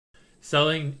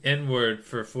Selling N-word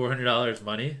for $400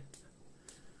 money?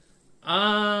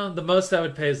 The most I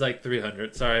would pay is like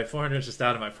 300. Sorry, 400 is just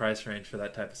out of my price range for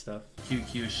that type of stuff.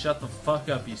 QQ, shut the fuck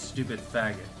up, you stupid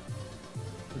faggot.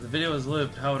 If the video was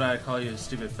lubed, how would I call you a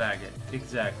stupid faggot?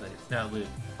 Exactly, it's not lubed,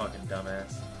 fucking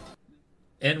dumbass.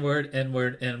 N-word,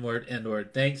 N-word, N-word,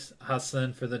 N-word. Thanks,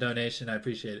 Hustlin, for the donation. I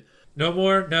appreciate it. No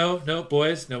more, no,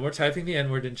 boys. No more typing the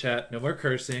N-word in chat. No more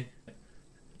cursing.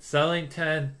 Selling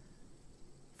 10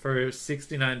 for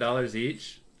 $69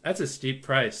 each. That's a steep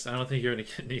price. I don't think you're going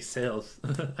to get any sales.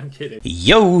 I'm kidding.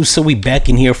 Yo, so we back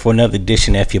in here for another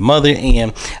edition of F-ya-Motha,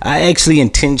 and I actually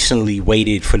intentionally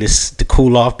waited for this to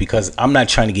cool off because I'm not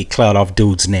trying to get clout off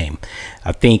dude's name.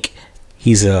 I think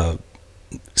he's a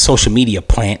social media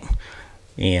plant,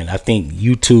 and I think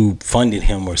YouTube funded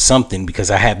him or something, because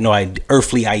I have no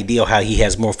earthly idea how he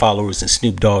has more followers than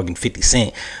Snoop Dogg and 50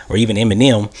 Cent or even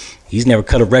Eminem. He's never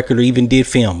cut a record or even did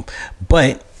film.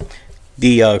 But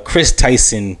the Chris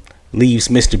Tyson leaves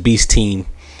Mr. Beast team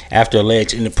after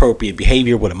alleged inappropriate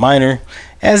behavior with a minor,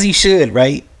 as he should,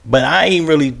 right? But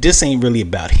this ain't really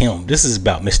about him. This is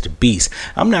about Mr. Beast.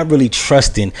 I'm not really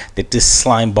trusting that this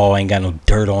slime ball ain't got no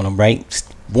dirt on him, right?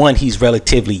 One, he's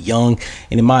relatively young,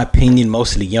 and in my opinion,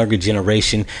 most of the younger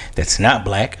generation that's not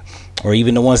black, or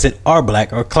even the ones that are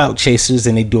black, are clout chasers,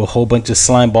 and they do a whole bunch of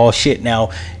slime ball shit.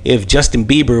 Now, if Justin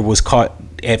Bieber was caught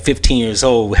at 15 years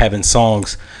old having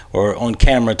songs or on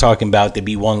camera talking about to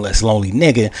be one less lonely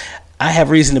nigga, I have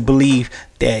reason to believe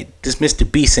that this Mr.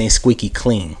 Beast ain't squeaky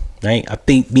clean, right? I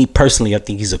think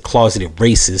he's a closeted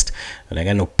racist, and I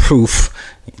got no proof.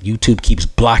 YouTube keeps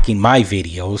blocking my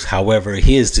videos. However,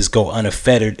 his just go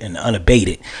unfettered and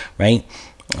unabated, right?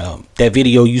 That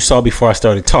video you saw before I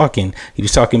started talking, he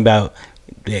was talking about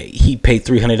that he paid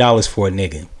 $300 for a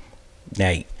nigga.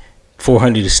 Now,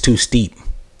 400 is too steep.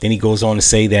 Then he goes on to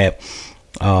say that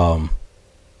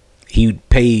he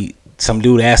paid, some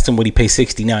dude asked him would he pay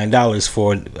 $69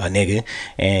 for a nigga,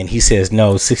 and he says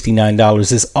no,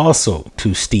 $69 is also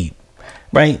too steep.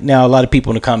 Right now, a lot of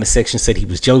people in the comment section said he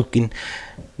was joking.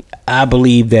 I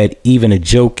believe that even a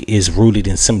joke is rooted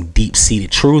in some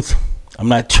deep-seated truth. I'm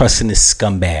not trusting this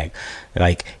scumbag.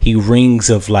 Like, he rings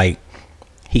of, like,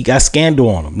 he got scandal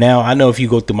on him. Now, I know if you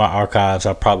go through my archives,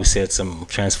 I probably said some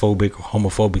transphobic or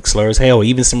homophobic slurs. Hell,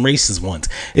 even some racist ones.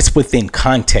 It's within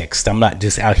context. I'm not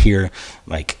just out here,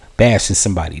 like, bashing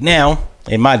somebody. Now,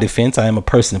 in my defense, I am a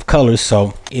person of color,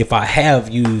 so if I have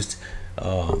used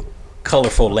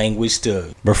colorful language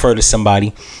to refer to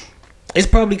somebody, it's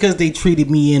probably because they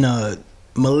treated me in a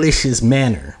malicious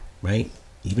manner, right?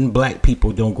 Even black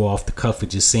people don't go off the cuff of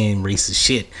just saying racist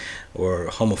shit or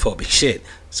homophobic shit.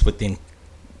 It's within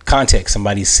context.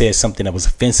 Somebody said something that was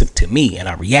offensive to me and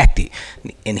I reacted.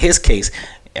 In his case,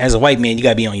 as a white man, you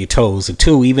gotta be on your toes. And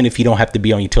two, even if you don't have to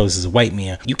be on your toes as a white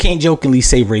man, you can't jokingly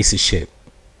say racist shit.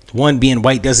 One, being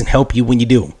white doesn't help you when you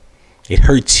do. It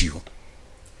hurts you.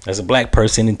 As a black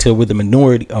person, until we're the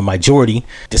minority or majority,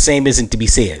 the same isn't to be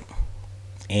said.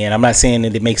 And I'm not saying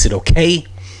that it makes it okay.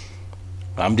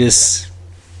 I'm just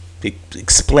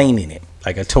explaining it.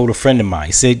 Like I told a friend of mine,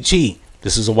 he said, gee,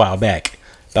 this was a while back,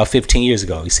 about 15 years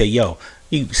ago. He said, yo,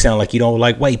 you sound like you don't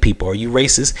like white people. Are you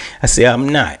racist? I said, I'm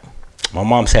not. My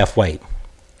mom's half white.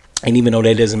 And even though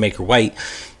that doesn't make her white,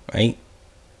 right?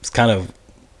 It's kind of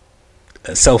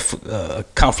a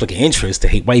conflict of interest to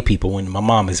hate white people when my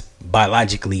mom is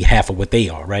biologically half of what they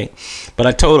are, right? But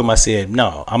I told him, I said,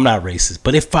 no, I'm not racist.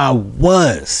 But if I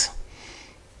was,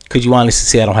 could you honestly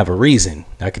say I don't have a reason?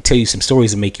 I could tell you some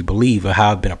stories that make you believe of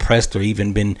how I've been oppressed or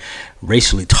even been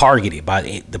racially targeted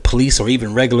by the police or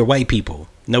even regular white people.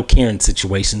 No Karen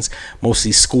situations,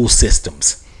 mostly school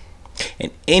systems.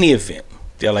 In any event,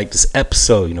 if you like this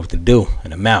episode, you know what to do,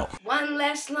 and I'm out. One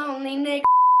less lonely nigga.